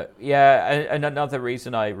 absolutely. But yeah, and another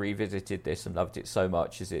reason I revisited this and loved it so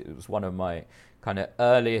much is it was one of my kind of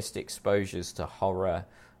earliest exposures to horror.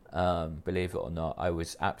 Believe it or not, I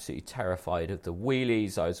was absolutely terrified of the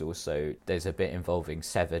wheelies. I was also, there's a bit involving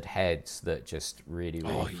severed heads that just really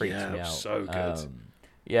freaked me out. So good.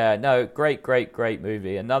 Yeah, no, great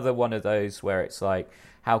movie. Another one of those where it's like,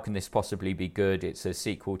 how can this possibly be good? It's a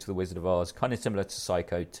sequel to The Wizard of Oz, kind of similar to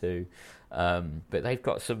Psycho 2. But they've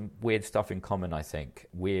got some weird stuff in common, I think.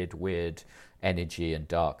 Weird energy and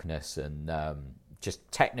darkness and just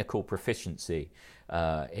technical proficiency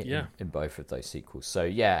in both of those sequels. So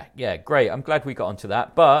yeah, great. I'm glad we got onto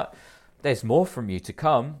that. But there's more from you to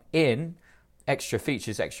come in extra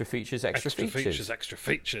features. And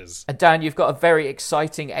Dan, you've got a very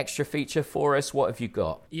exciting extra feature for us. What have you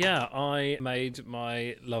got? Yeah, I made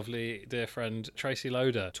my lovely dear friend Tracy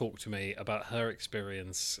Loader talk to me about her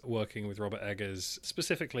experience working with Robert Eggers,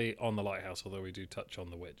 specifically on The Lighthouse, although we do touch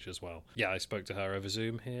on The Witch as well. Yeah, I spoke to her over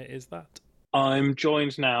Zoom. Here is that. I'm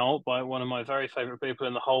joined now by one of my very favourite people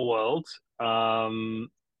in the whole world,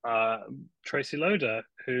 Tracy Loader,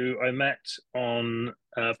 who I met on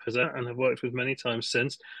Pizzette and have worked with many times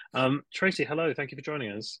since. Tracy, hello. Thank you for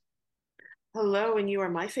joining us. Hello, and you are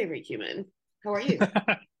my favorite human. How are you?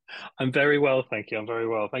 I'm very well, thank you. I'm very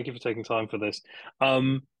well. Thank you for taking time for this.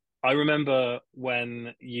 I remember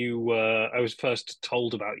when I was first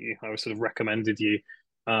told about you. I was sort of recommended you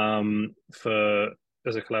for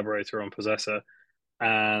as a collaborator on Possessor,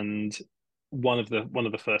 and one of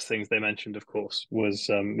the first things they mentioned, of course, was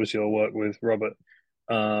your work with Robert.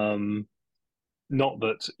 Not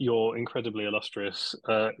that your incredibly illustrious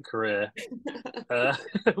career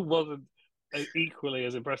wasn't equally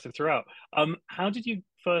as impressive throughout. How did you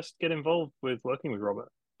first get involved with working with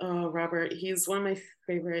Robert? Oh, Robert, he's one of my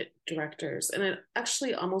favorite directors, and it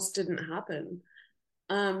actually almost didn't happen.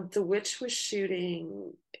 The Witch was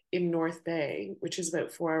shooting in North Bay, which is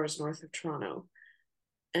about 4 hours north of Toronto,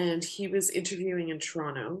 and he was interviewing in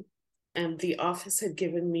Toronto, and the office had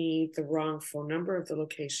given me the wrong phone number of the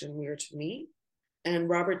location we were to meet, and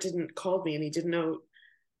Robert didn't call me, and he didn't know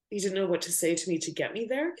what to say to me to get me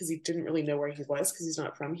there because he didn't really know where he was because he's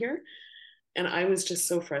not from here. And I was just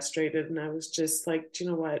so frustrated, and I was just like, do you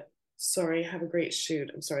know what? Sorry, have a great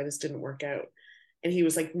shoot. I'm sorry this didn't work out. And he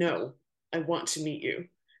was like, no, I want to meet you.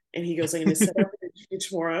 And he goes, I'm going to set up an interview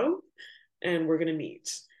tomorrow and we're going to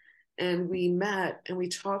meet. And we met and we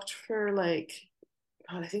talked for like,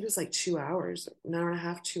 God, I think it was like 2 hours, an hour and a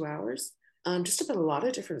half, 2 hours, just about a lot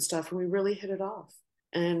of different stuff. And we really hit it off.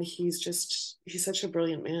 And he's such a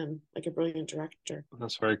brilliant man, like a brilliant director.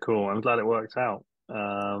 That's very cool. I'm glad it worked out.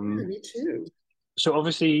 Yeah, me too. So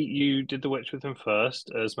obviously you did The Witch with him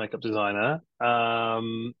first as makeup designer,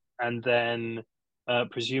 and then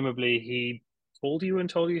presumably he called you and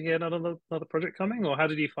told you he had another project coming, or how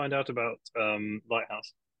did you find out about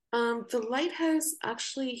Lighthouse? The Lighthouse,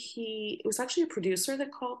 actually, it was actually a producer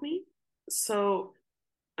that called me. So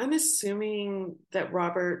I'm assuming that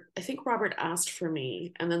I think Robert asked for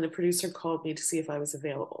me, and then the producer called me to see if I was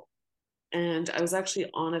available. and I was actually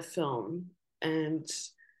on a film, and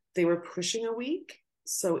they were pushing a week,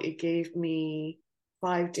 so it gave me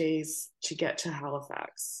 5 days to get to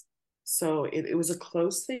Halifax. So it was a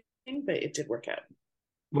close thing, but it did work out.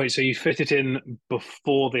 Wait, so you fit it in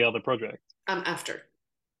before the other project? After.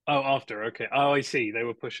 Oh, after. Okay. Oh, I see. They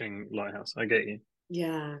were pushing Lighthouse. I get you.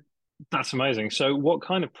 Yeah. That's amazing. So, what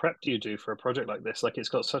kind of prep do you do for a project like this? Like, it's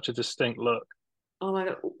got such a distinct look. Oh my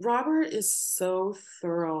God. Robert is so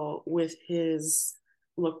thorough with his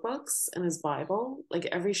lookbooks and his Bible. Like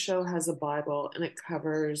every show has a Bible and it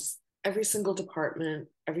covers every single department,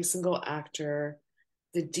 every single actor.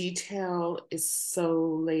 The detail is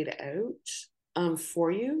so laid out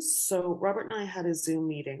for you. So Robert and I had a Zoom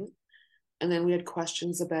meeting, and then we had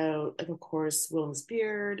questions about, like, of course, Willem's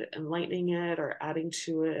beard and lightening it or adding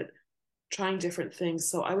to it, trying different things.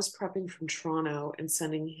 So I was prepping from Toronto and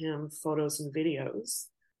sending him photos and videos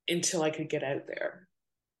until I could get out there.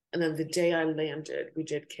 And then the day I landed, we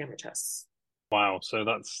did camera tests. Wow. So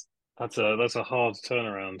that's a hard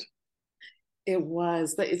turnaround. It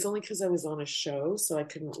was, but it's only because I was on a show, so I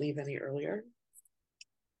couldn't leave any earlier.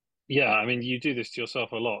 Yeah, I mean, you do this to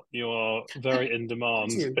yourself a lot. You are very in I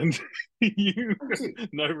demand, do. and you I do.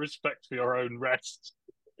 no respect for your own rest.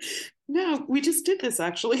 No, we just did this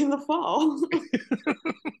actually in the fall.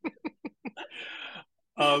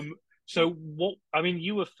 Um, so what? I mean,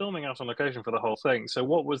 you were filming out on location for the whole thing. So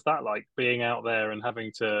what was that like, being out there and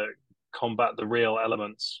having to combat the real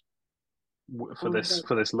elements for Oh my this God.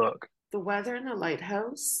 for this look? The weather in the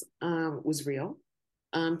lighthouse was real.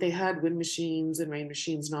 They had wind machines and rain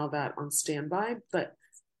machines and all that on standby, but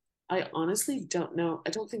I honestly don't know. I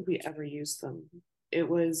don't think we ever used them. It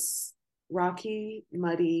was rocky,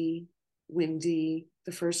 muddy, windy.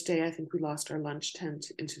 The first day, I think we lost our lunch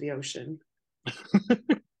tent into the ocean.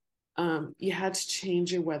 You had to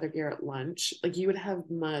change your weather gear at lunch. Like you would have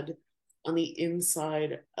mud on the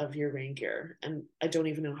inside of your rain gear, and I don't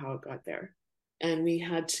even know how it got there. And we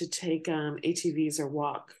had to take ATVs or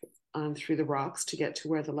walk through the rocks to get to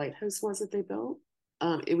where the lighthouse was that they built.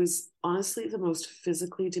 It was honestly the most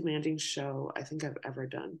physically demanding show I think I've ever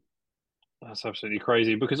done. That's absolutely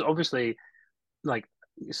crazy because obviously, like,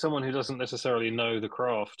 someone who doesn't necessarily know the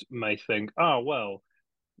craft may think, oh well,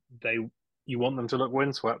 they you want them to look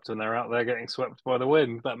windswept and they're out there getting swept by the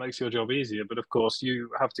wind. That makes your job easier. But of course, you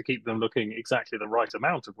have to keep them looking exactly the right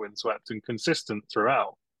amount of windswept and consistent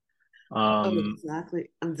throughout. Oh, Um, exactly.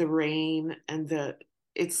 And the rain and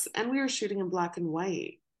and we were shooting in black and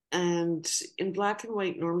white. And in black and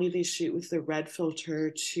white, normally they shoot with the red filter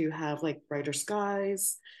to have like brighter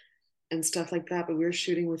skies and stuff like that. But we were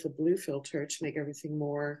shooting with a blue filter to make everything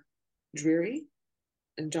more dreary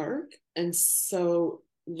and dark. And so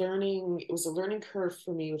it was a learning curve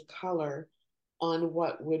for me with color on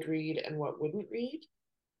what would read and what wouldn't read.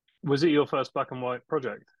 was it your first black and white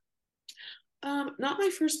project? Not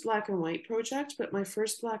my first black and white project, but my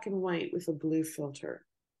first black and white with a blue filter.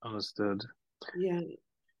 Understood. Yeah.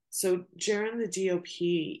 So Jaron, the DOP,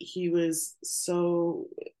 he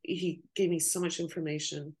gave me so much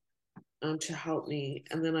information to help me.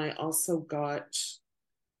 And then I also got,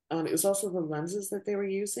 it was also the lenses that they were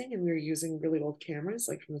using, and we were using really old cameras,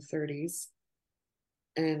 like from the 30s.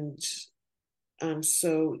 And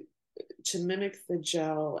so to mimic the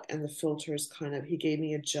gel and the filters, kind of, he gave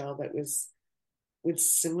me a gel that would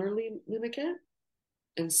similarly mimic it.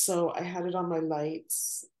 And so I had it on my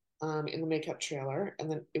lights in the makeup trailer,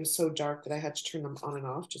 and then it was so dark that I had to turn them on and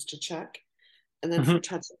off just to check. And then for Mhm.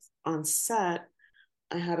 touches on set,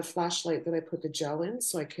 I had a flashlight that I put the gel in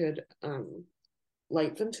so I could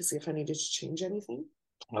light them to see if I needed to change anything.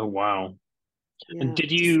 Oh wow. And Yeah.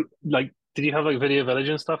 did you have like Video Village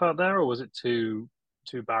and stuff out there, or was it too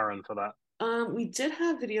barren for that? We did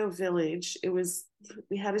have Video Village.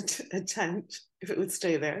 We had a tent if it would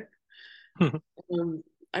stay there. Um,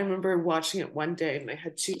 I remember watching it one day, and I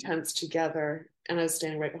had two tents together, and I was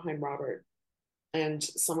standing right behind Robert, and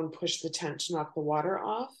someone pushed the tent to knock the water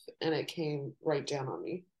off, and it came right down on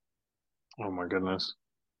me. Oh my goodness.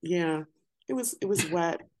 Yeah, it was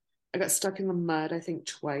wet. I got stuck in the mud, I think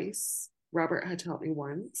twice. Robert had to help me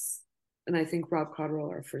once, and I think Rob Cotterill,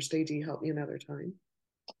 our first AD, helped me another time.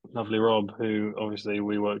 Lovely Rob, who obviously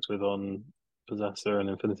we worked with on Possessor and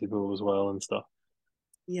Infinity Pool as well and stuff.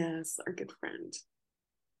 Yes, our good friend.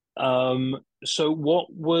 So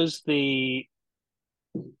what was the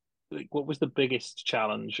biggest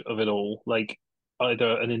challenge of it all? Like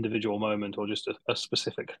either an individual moment or just a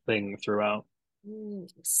specific thing throughout?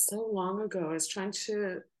 So long ago, I was trying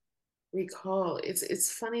to recall.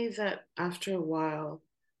 It's funny that after a while,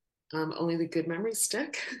 only the good memories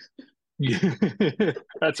stick. Yeah.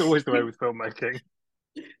 That's always the way with filmmaking.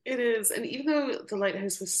 It is. And even though the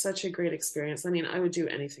Lighthouse was such a great experience, I mean, I would do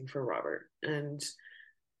anything for Robert. And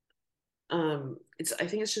it's I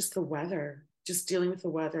think it's just the weather, just dealing with the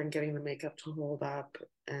weather and getting the makeup to hold up.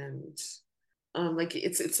 And like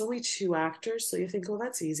it's only two actors, so you think, oh,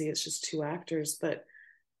 that's easy, it's just two actors. But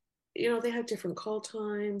they have different call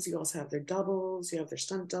times. You also have their doubles, you have their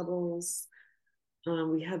stunt doubles.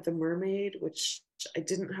 We had the mermaid, which I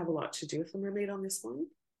didn't have a lot to do with the mermaid on this one.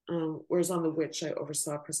 Whereas on the witch, I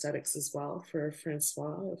oversaw prosthetics as well for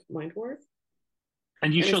Francois of Mindworth.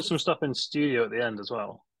 And you And if shot some stuff in studio at the end as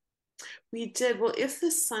well. we did, well, if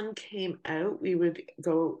the sun came out, we would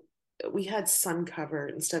go, we had sun cover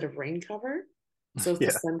instead of rain cover. So if the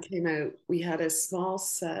Yeah. sun came out, we had a small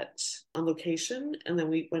set on location, and then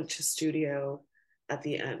we went to studio at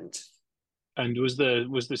the end. And was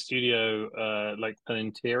the studio like an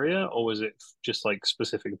interior, or was it just like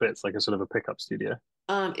specific bits, like a sort of a pickup studio?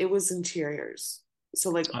 It was interiors, so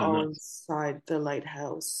like Oh, all nice. inside the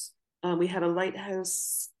lighthouse. We had a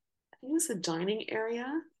lighthouse, I think it was a dining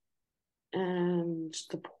area and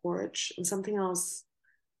the porch and something else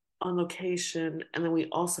on location, and then we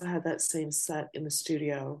also had that same set in the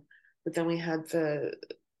studio. But then we had the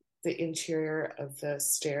interior of the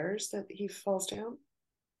stairs that he falls down.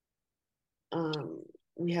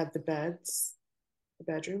 We had the beds, the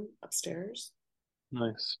bedroom upstairs.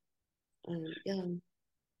 Nice.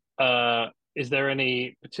 Yeah. Is there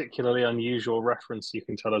any particularly unusual reference you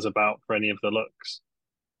can tell us about for any of the looks?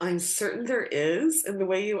 I'm certain there is, and the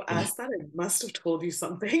way you asked that, I must have told you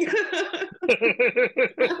something.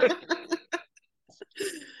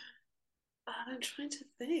 I'm trying to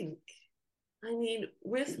think. I mean,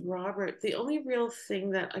 with Robert, the only real thing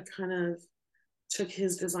that I kind of took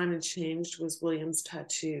his design and changed was William's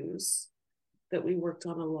tattoos that we worked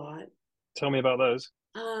on a lot. Tell me about those.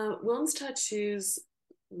 William's tattoos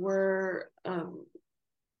were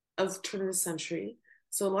of turn of the century,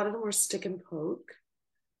 so a lot of them were stick and poke.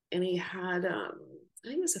 And he had, I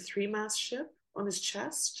think it was a three-mast ship on his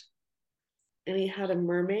chest, and he had a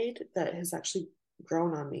mermaid that has actually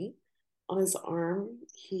grown on me. On his arm,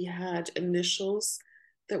 he had initials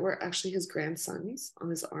that were actually his grandsons on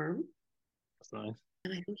his arm. That's nice.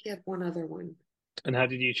 And I think he had one other one. And how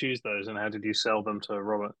did you choose those, and how did you sell them to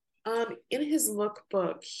Robert? In his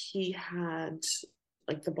lookbook, he had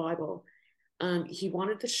like the Bible. He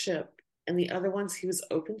wanted the ship, and the other ones he was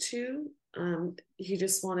open to. He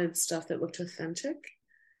just wanted stuff that looked authentic.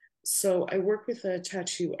 So I work with a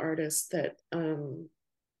tattoo artist that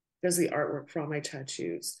does the artwork for all my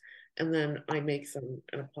tattoos, and then I make them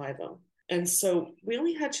and apply them. And so we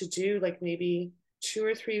only had to do like maybe 2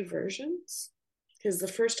 or 3 versions, because the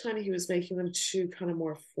first time he was making them to kind of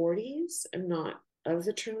more 40s and not of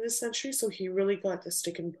the turn of the century. So he really got the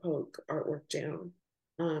stick and poke artwork down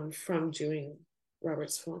from doing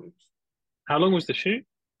Robert's film. How long was the shoot?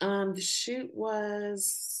 The shoot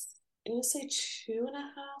was, I'm gonna say 2.5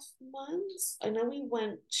 months. I know we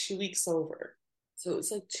went 2 weeks over, so it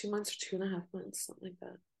was like 2 months or 2.5 months, something like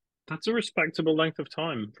that. That's a respectable length of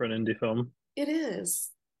time for an indie film. It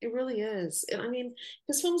is. It really is. And I mean,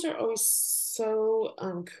 his films are always so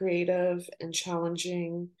creative and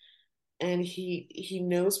challenging, and he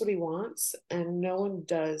knows what he wants, and no one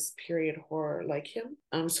does period horror like him.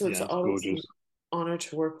 So it's Yeah, it's always an gorgeous. honor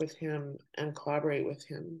to work with him and collaborate with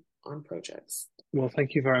him on projects. Well,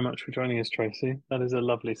 thank you very much for joining us, Tracy. That is a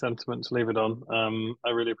lovely sentiment to leave it on.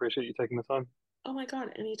 I really appreciate you taking the time. Oh my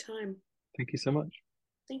God, anytime. Thank you so much.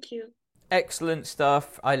 Thank you. Excellent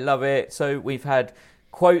stuff. I love it. So we've had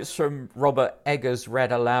quotes from Robert Eggers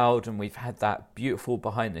read aloud, and we've had that beautiful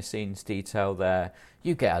behind the scenes detail there.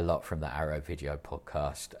 You get a lot from the Arrow Video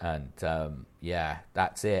podcast, and yeah,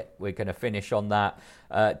 that's it. We're going to finish on that.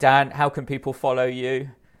 Dan, how can people follow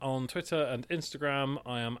you? On Twitter and Instagram,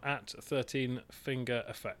 I am at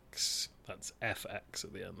 13fingerfx. That's FX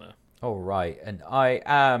at the end there. All right, and I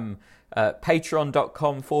am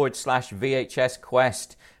patreon.com/VHS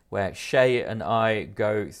Quest, where Shay and I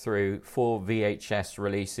go through 4 VHS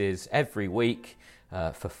releases every week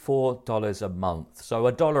for $4 a month.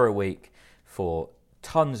 So $1 a week for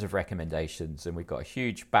tons of recommendations, and we've got a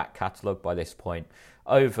huge back catalogue by this point.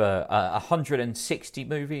 Over 160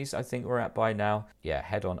 movies, I think we're at by now. Yeah,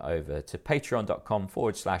 head on over to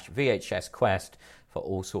patreon.com/VHS Quest for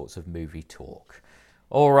all sorts of movie talk.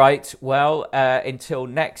 All right, well, until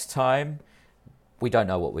next time. We don't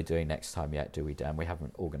know what we're doing next time yet, do we, Dan? We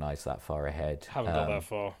haven't organised that far ahead. Haven't got that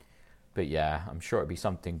far. But yeah, I'm sure it'll be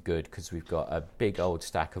something good, because we've got a big old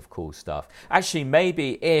stack of cool stuff. Actually,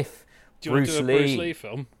 maybe if Do you want to do a Bruce Lee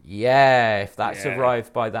film? Yeah, if that's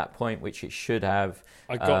arrived by that point, which it should have.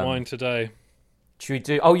 I got mine today. Should we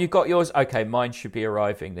do... Oh, you got yours? Okay, mine should be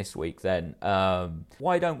arriving this week then.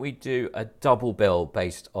 Why don't we do a double bill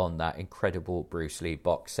based on that incredible Bruce Lee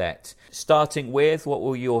box set? Starting with, what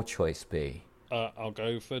will your choice be? I'll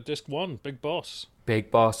go for disc 1, Big Boss.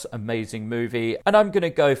 Big Boss, amazing movie. And I'm going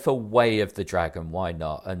to go for Way of the Dragon, why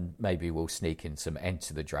not? And maybe we'll sneak in some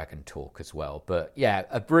Enter the Dragon talk as well. But yeah,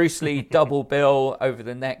 a Bruce Lee double bill over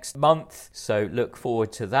the next month. So look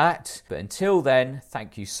forward to that. But until then,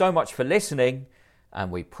 thank you so much for listening. And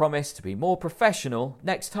we promise to be more professional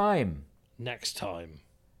next time. Next time.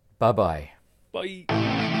 Bye-bye.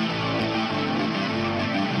 Bye.